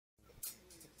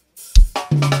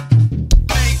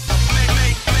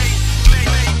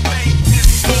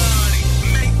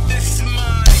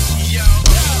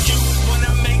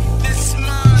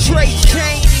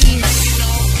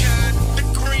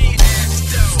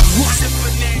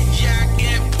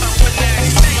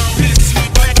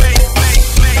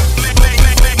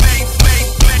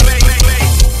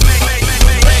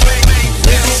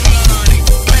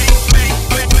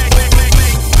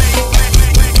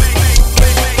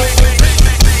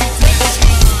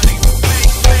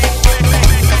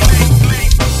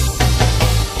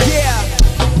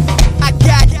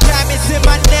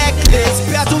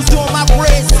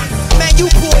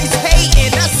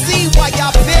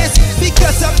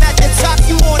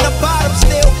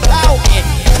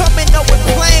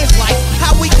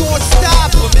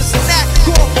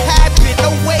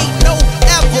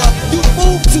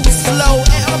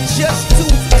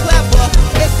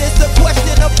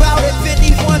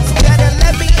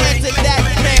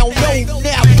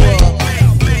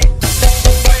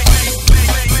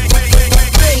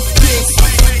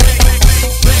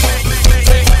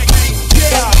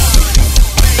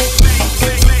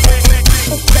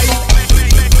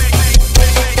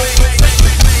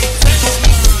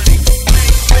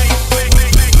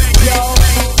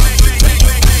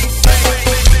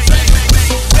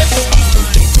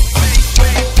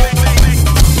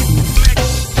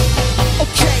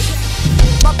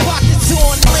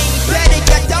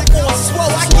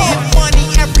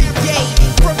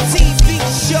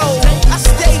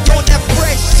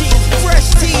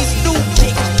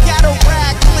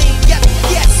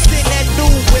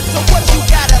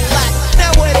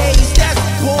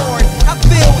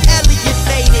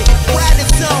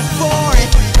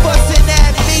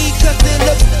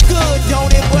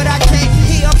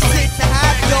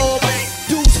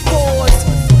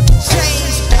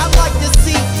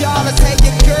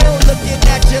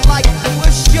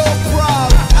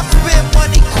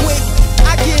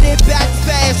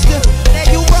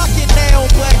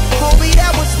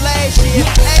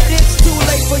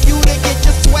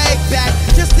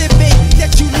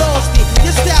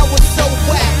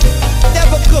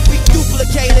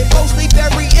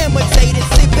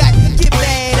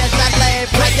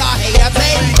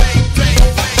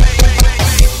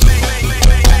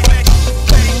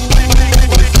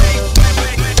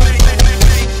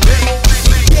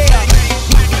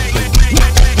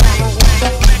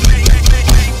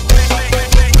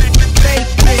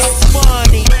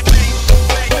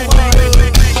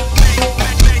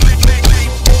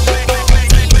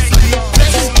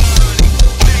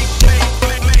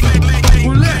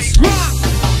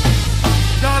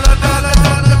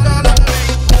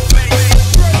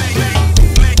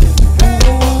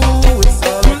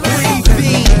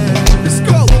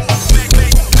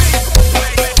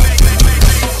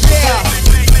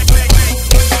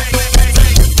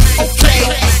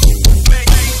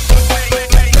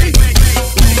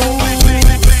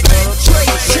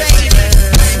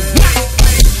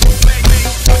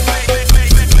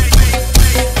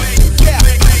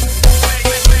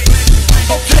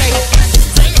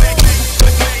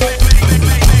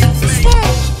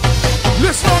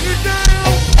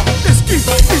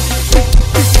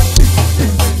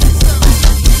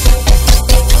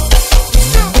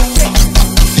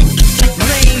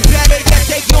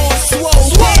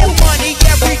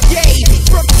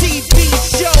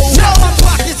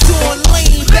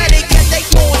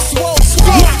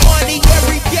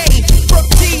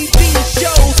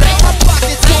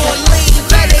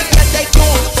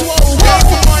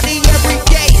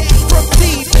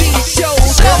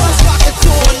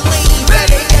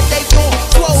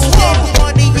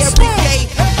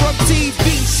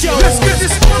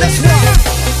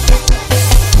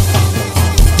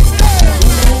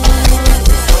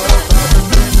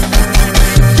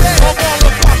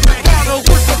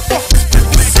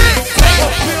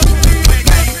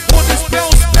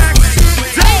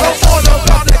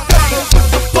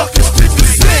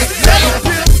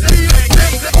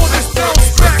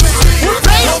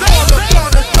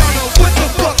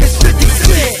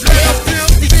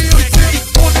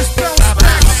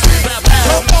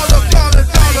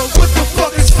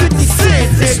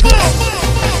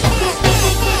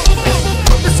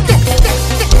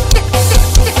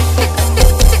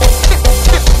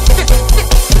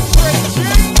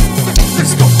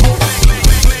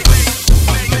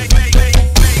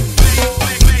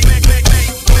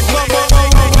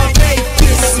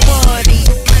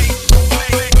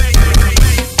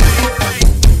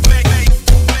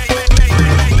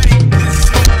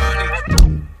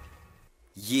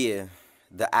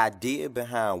the idea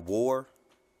behind war,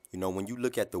 you know, when you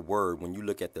look at the word, when you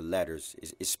look at the letters,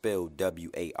 it's spelled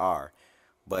WAR.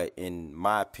 But in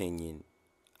my opinion,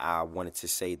 I wanted to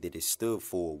say that it stood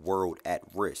for World at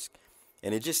Risk.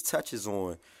 And it just touches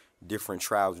on different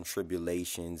trials and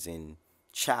tribulations and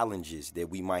challenges that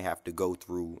we might have to go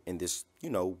through in this, you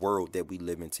know, world that we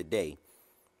live in today.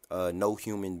 No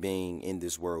human being in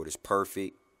this world is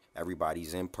perfect.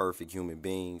 Everybody's imperfect human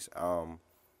beings.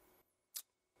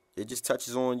 It just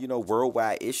touches on, you know,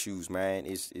 worldwide issues, man.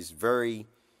 It's very,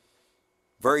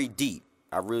 very deep.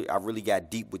 I really got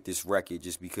deep with this record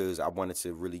just because I wanted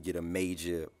to really get a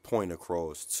major point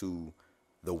across to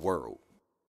the world.